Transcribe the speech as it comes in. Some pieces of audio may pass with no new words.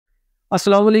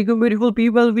Assalamu alaikum, beautiful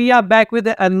people. We are back with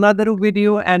another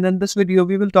video, and in this video,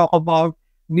 we will talk about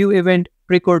new event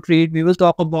Trick or Treat. We will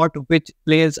talk about which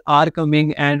players are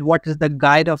coming and what is the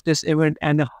guide of this event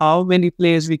and how many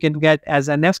players we can get as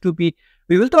an F2P.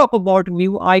 We will talk about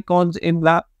new icons in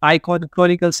the icon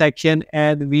chronicle section,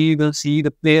 and we will see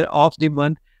the player of the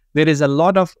month. There is a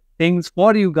lot of things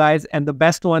for you guys, and the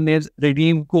best one is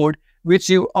redeem code, which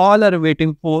you all are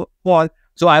waiting for.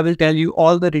 So I will tell you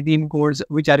all the redeem codes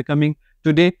which are coming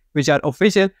today, which are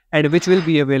official and which will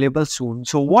be available soon.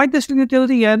 So watch this video till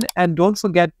the end and don't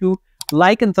forget to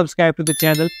like and subscribe to the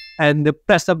channel and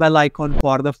press the bell icon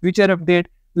for the future update.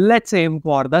 Let's aim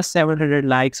for the 700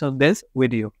 likes on this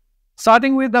video.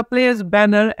 Starting with the players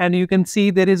banner, and you can see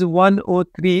there is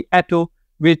 103 Atto,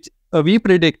 which we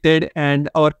predicted, and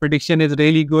our prediction is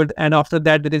really good. And after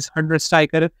that, there is 100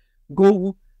 striker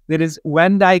Go. There is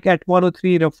Van Dijk at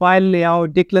 103, Rafael Leao,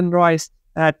 Declan Rice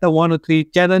at the 103,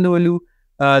 Chedanolu.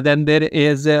 Then there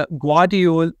is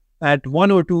Guardiola at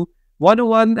 102.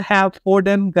 101 have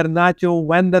Foden, Garnacho,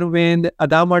 Van der Ven,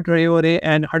 Adama Traore,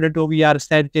 and 100 OVR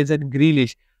Sanchez and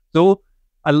Grealish. So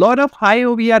a lot of high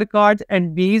OVR cards,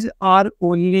 and these are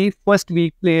only first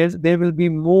week players. There will be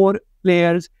more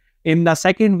players in the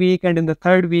second week and in the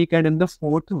third week and in the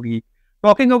fourth week.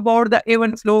 Talking about the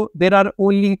event flow, there are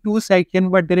only two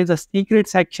sections, but there is a secret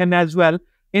section as well.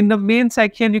 In the main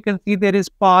section, you can see there is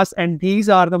pass, and these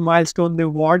are the milestone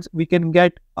rewards. We can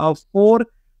get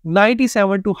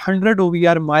 497 to 100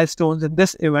 OVR milestones in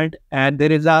this event, and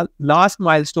there is a last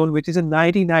milestone which is a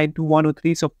 99 to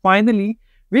 103. So finally,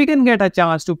 we can get a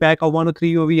chance to pack a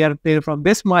 103 OVR player from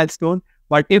this milestone.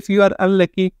 But if you are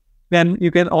unlucky, then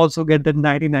you can also get the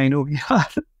 99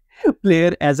 OVR.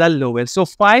 Player as a lowest. So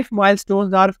 5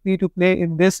 milestones are free to play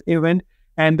in this event,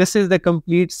 and this is the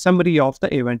complete summary of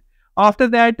the event. After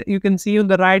that, you can see on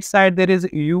the right side there is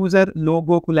user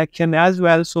logo collection as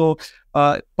well. So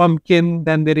pumpkin,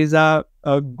 then there is a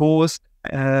ghost.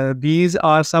 These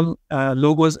are some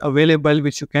logos available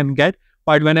which you can get,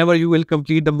 but whenever you will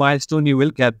complete the milestone, you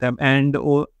will get them. And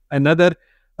another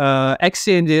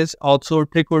exchanges, also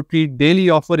Trick or Treat daily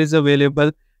offer is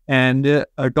available, and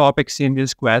top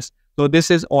exchanges quest. So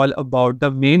this is all about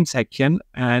the main section.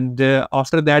 And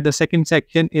after that, the second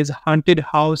section is haunted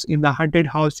house. In the haunted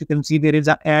house, you can see there is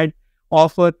an ad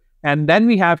offer, and then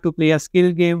we have to play a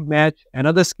skill game match,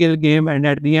 another skill game, and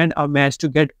at the end a match to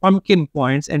get pumpkin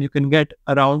points, and you can get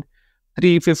around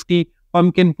 350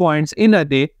 pumpkin points in a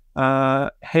day.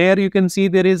 Here you can see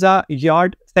there is a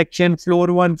yard section,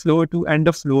 floor 1, floor 2, and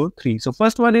the floor 3. So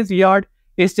first one is yard.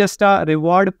 It's just a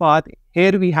reward path.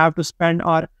 Here we have to spend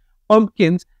our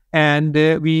pumpkins, and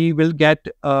we will get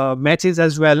matches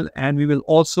as well, and we will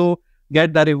also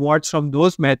get the rewards from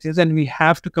those matches, and we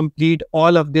have to complete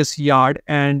all of this yard.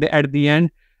 And at the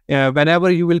end,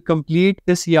 whenever you will complete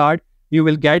this yard, you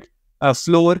will get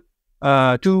floor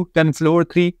 2, then floor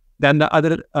 3, then the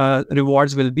other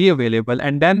rewards will be available.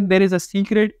 And then there is a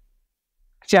secret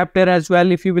chapter as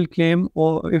well if you will claim,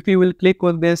 or if you will click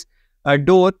on this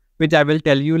door, which I will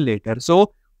tell you later.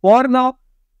 So for now,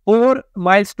 4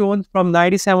 milestones from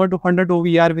 97 to 100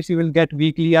 OVR, which you will get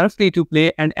weekly, are free to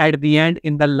play. And at the end,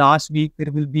 in the last week,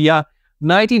 there will be a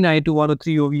 99 to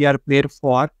 103 OVR player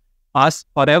for us,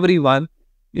 for everyone.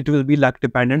 It will be luck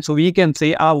dependent. So we can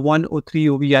say our 103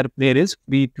 OVR player is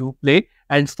free to play,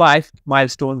 and 5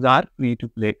 milestones are free to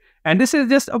play. And this is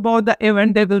just about the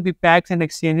event. There will be packs and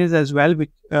exchanges as well,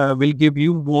 which will give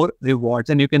you more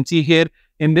rewards. And you can see here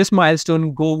in this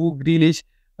milestone, Go, Grealish,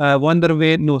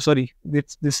 Wonderway, no, sorry,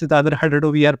 this is the other 100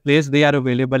 OVR players. They are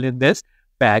available in this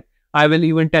pack. I will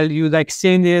even tell you the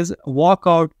exchanges,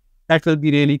 walkout. That will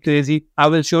be really crazy. I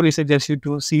will surely suggest you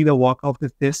to see the walkout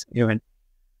with this event.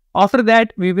 After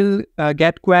that, we will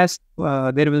get quests.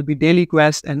 There will be daily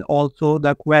quests, and also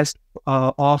the quest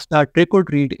of the Trick or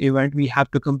Treat event. We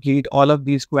have to complete all of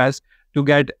these quests to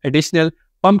get additional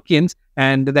pumpkins,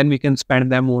 and then we can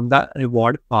spend them on the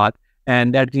reward path.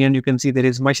 And at the end, you can see there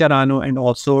is Mascherano and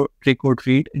also Trick or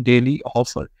Treat daily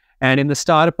offer. And in the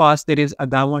star pass, there is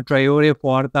Adama Traore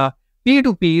for the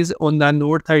P2Ps. On the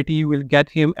node 30, you will get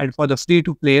him, and for the free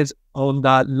to plays on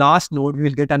the last node, we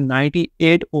will get a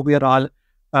 98 overall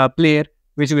player,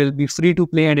 which will be free to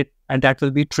play, and that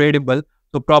will be tradable.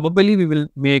 So probably we will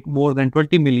make more than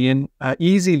 20 million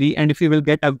easily. And if we will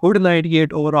get a good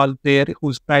 98 overall player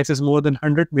whose price is more than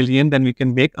 100 million, then we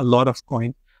can make a lot of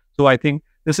coin. So I think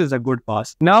this is a good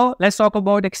pass. Now let's talk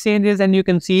about exchanges, and you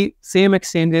can see same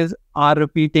exchanges are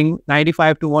repeating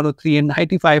 95 to 103 and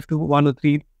 95 to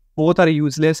 103. Both are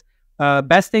useless.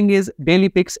 Best thing is daily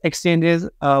picks exchanges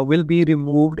will be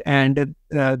removed, and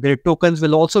their tokens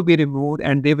will also be removed,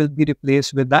 and they will be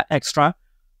replaced with the extra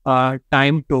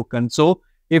time token. So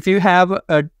if you have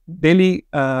a daily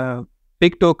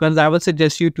pick tokens, I will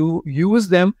suggest you to use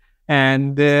them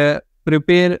and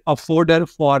prepare a folder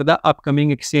for the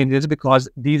upcoming exchanges, because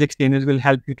these exchanges will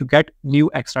help you to get new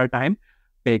extra time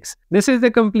picks. This is the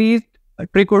complete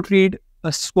trick or treat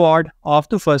squad of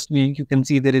the first week. You can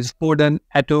see there is Foden,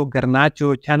 Eto,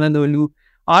 Garnacho, Chananolu,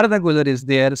 Arda Güler is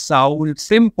there, Saul,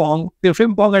 Frimpong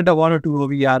at the 1 or 2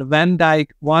 OVR, Van Dijk,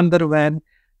 Van der Ven,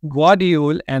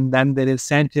 Guardiola, and then there is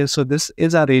Sanchez. So this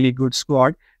is a really good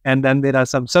squad. And then there are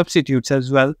some substitutes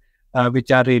as well, which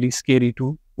are really scary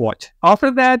to watch.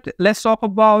 After that, let's talk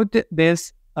about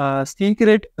this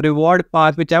secret reward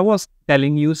path, which I was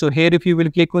telling you. So here, if you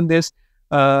will click on this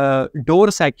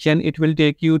door section, it will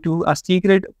take you to a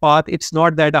secret path. It's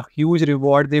not that a huge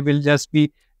reward. They will just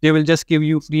give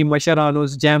you free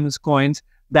Masharanos, gems, coins.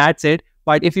 That's it.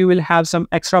 But if you will have some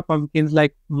extra pumpkins,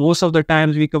 like most of the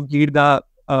times we complete the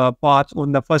path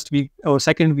on the first week or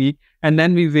second week, and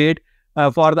then we wait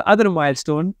for the other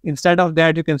milestone. Instead of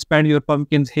that, you can spend your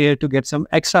pumpkins here to get some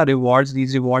extra rewards.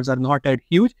 These rewards are not that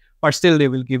huge, but still they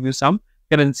will give you some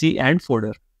currency and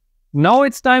fodder. Now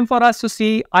it's time for us to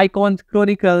see Icons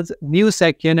Chronicles new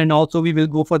section, and also we will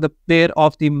go for the player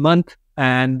of the month.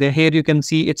 And here you can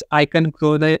see it's Icon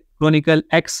Chronicle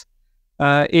X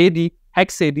AD,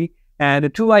 Hex AD, and the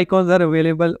 2 icons are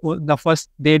available on the first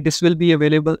day. This will be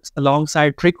available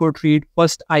alongside Trick or Treat.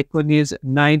 First icon is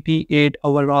 98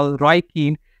 overall Roy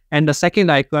Keane, and the second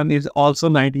icon is also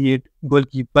 98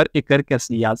 goalkeeper Iker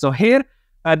Casillas. So here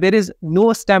there is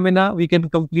no stamina. We can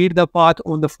complete the path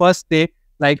on the first day,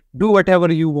 like do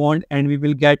whatever you want, and we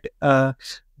will get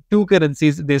 2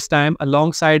 currencies this time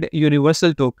alongside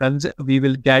universal tokens. We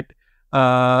will get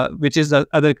which is the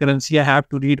other currency. I have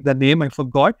to read the name, I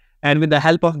forgot. And with the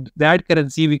help of that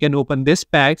currency, we can open this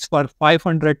packs for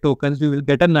 500 tokens. We will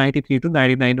get a 93 to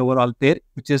 99 overall pair,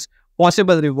 which is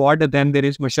possible reward. Then there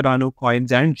is Mascherano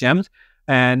coins and gems.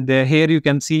 And here you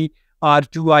can see our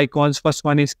 2 icons. First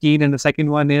one is Keane and the second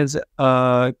one is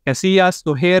Casillas.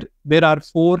 So here there are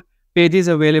 4 pages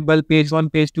available: page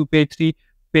 1, page 2, page 3,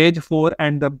 page 4.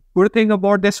 And the good thing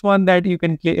about this one that you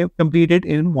can complete it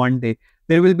in one day.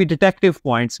 There will be detective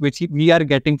points, which we are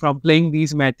getting from playing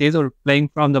these matches or playing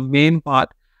from the main path.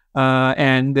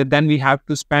 And then we have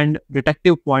to spend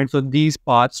detective points on these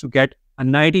paths to get a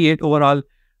 98 overall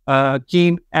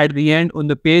Keane at the end on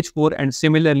the page 4. And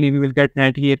similarly, we will get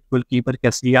 98 goalkeeper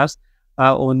Casillas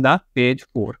on the page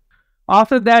 4.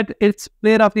 After that, it's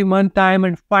player of the month time.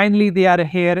 And finally, they are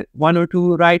here. 1 or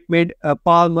 2 right mid,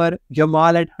 Palmer,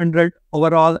 Jamal at 100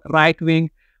 overall right wing,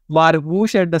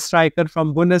 Marwush at the striker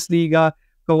from Bundesliga,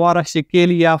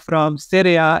 Kvaratskhelia from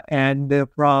Serie A, and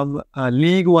from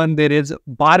League One there is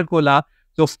Barcola.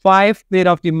 So 5 player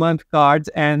of the month cards,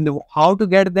 and how to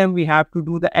get them? We have to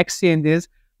do the exchanges.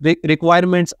 The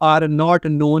requirements are not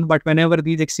known, but whenever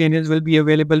these exchanges will be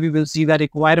available, we will see the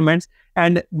requirements.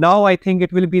 And now I think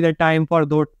it will be the time for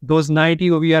those 90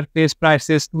 OVR place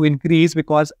prices to increase,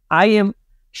 because I am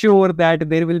sure that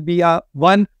there will be a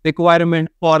one requirement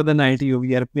for the 90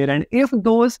 OVR player. And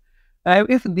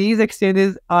if these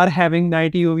exchanges are having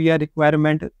 90 OVR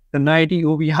requirement, the 90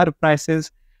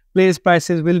 OVR place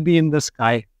prices will be in the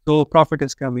sky. So profit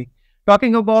is coming.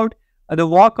 Talking about the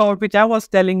walkout, which I was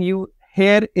telling you,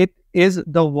 here it is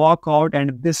the walkout,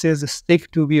 and this is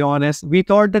stick, to be honest. We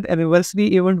thought that anniversary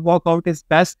event walkout is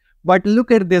best, but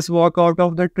look at this walkout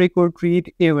of the Trick or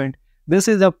Treat event. This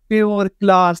is a pure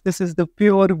class. This is the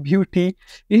pure beauty.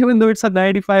 Even though it's a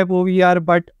 95 OVR,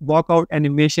 but walkout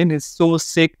animation is so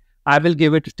sick. I will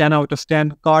give it 10 out of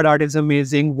 10. Card art is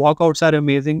amazing. Walkouts are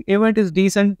amazing. Event is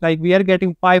decent. Like, we are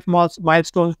getting 5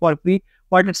 milestones for free,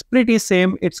 but it's pretty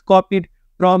same. It's copied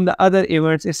from the other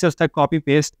events. It's just a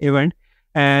copy-paste event.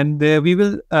 And we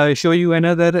will show you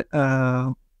another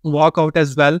walkout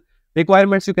as well.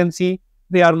 Requirements, you can see,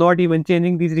 they are not even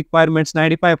changing these requirements.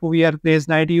 95 OVR plays,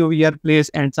 90 OVR plays,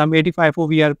 and some 85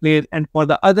 OVR plays. And for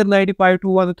the other 95 to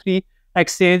 103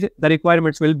 exchange, the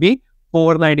requirements will be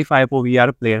 495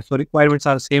 OVR players. So requirements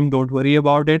are same, don't worry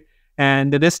about it.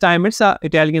 And this time it's a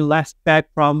Italian last pack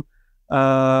from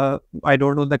I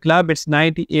don't know the club. It's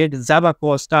 98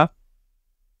 Zabacosta.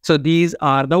 So these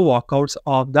are the walkouts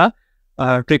of the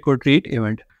Trick or Treat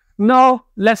event. Now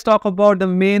let's talk about the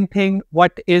main thing.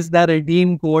 What is the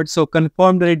redeem code? So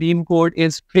confirm the redeem code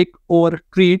is Trick or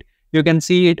Treat. You can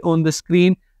see it on the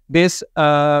screen. This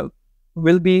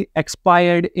will be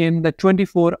expired in the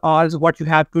 24 hours. What you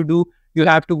have to do, you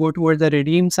have to go towards the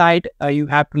redeem site. You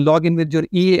have to log in with your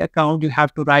EA account. You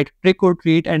have to write Trick or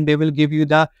Treat, and they will give you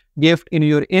the gift in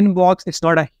your inbox. It's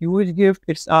not a huge gift.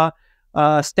 It's a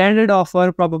standard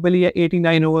offer, probably a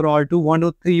 89 overall to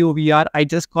 103 OVR. I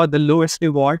just got the lowest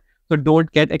reward, so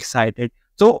don't get excited.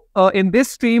 So in this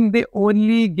stream, they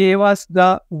only gave us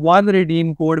the one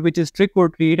redeem code, which is Trick or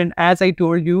Treat. And as I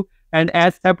told you, and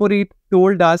as Separate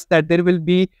told us that there will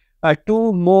be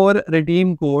two more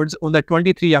redeem codes on the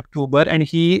 23 October, and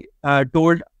he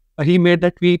made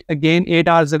the tweet again 8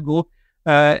 hours ago.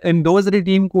 In those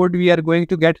redeem code, we are going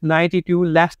to get 92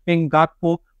 left wing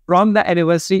Gakpo from the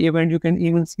anniversary event. You can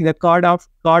even see the card out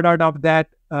of that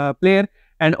player,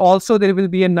 and also there will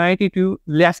be a 92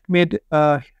 left mid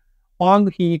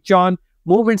Hong Hee-chan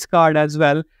movements card as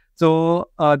well. So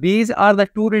these are the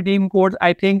two redeem codes.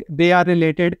 I think they are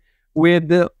related with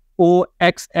the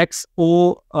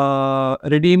OXXO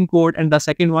redeem code, and the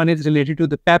second one is related to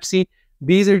the Pepsi.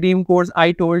 These redeem codes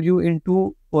I told you in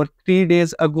 2 or 3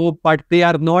 days ago, but they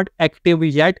are not active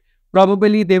yet.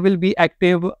 Probably they will be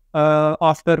active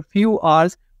after a few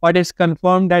hours, but it's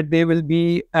confirmed that they will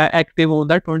be active on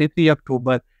the 23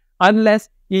 October, unless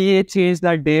EA change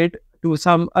the date to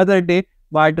some other day.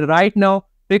 But right now,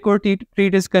 Trick or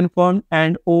Treat is confirmed,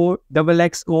 and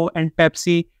OXXO and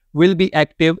Pepsi will be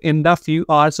active in the few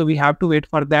hours. So we have to wait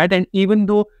for that. And even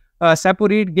though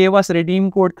Separate gave us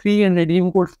redeem code 3 and redeem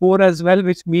code 4 as well,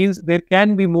 which means there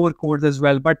can be more codes as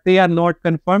well, but they are not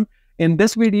confirmed. In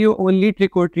this video, only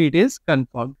Trick or Treat is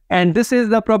confirmed. And this is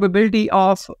the probability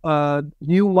of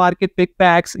new market pick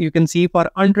packs. You can see for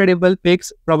untradeable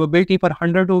picks, probability for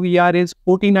 100 OVR is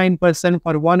 49%,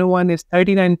 for 101 is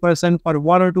 39%, for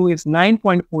 102 is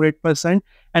 9.48%,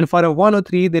 and for a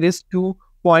 103 there is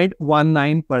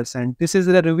 2.19%. This is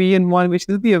the revision one, which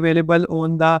will be available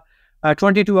on the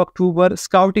 22 October.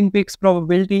 Scouting picks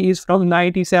probability is from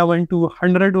 97 to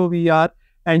 100 OVR,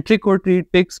 and Trick or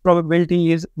Treat picks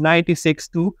probability is 96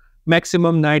 to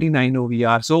maximum 99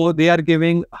 OVR. So they are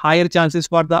giving higher chances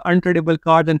for the untradable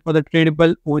cards, and for the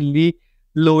tradable only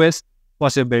lowest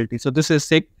possibility. So this is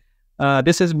sick.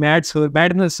 This is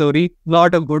madness, sorry,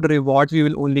 not a good rewards. We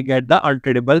will only get the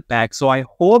untradable pack. So I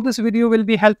hope this video will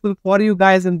be helpful for you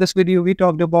guys. In this video, we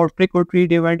talked about Trick or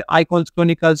Treat event, Icons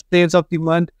Chronicles, Players of the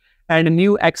Month, and a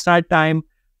new extra time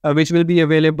which will be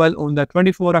available on the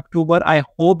 24 October. I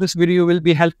hope this video will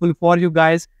be helpful for you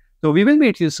guys. So we will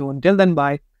meet you soon. Till then,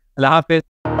 bye. Allah Hafiz.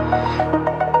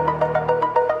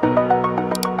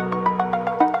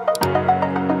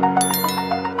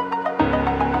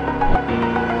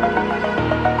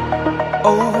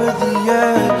 Over the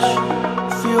edge,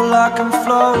 feel like I'm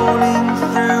floating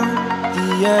through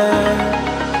the air.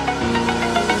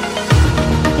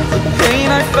 The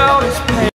pain I felt is pain.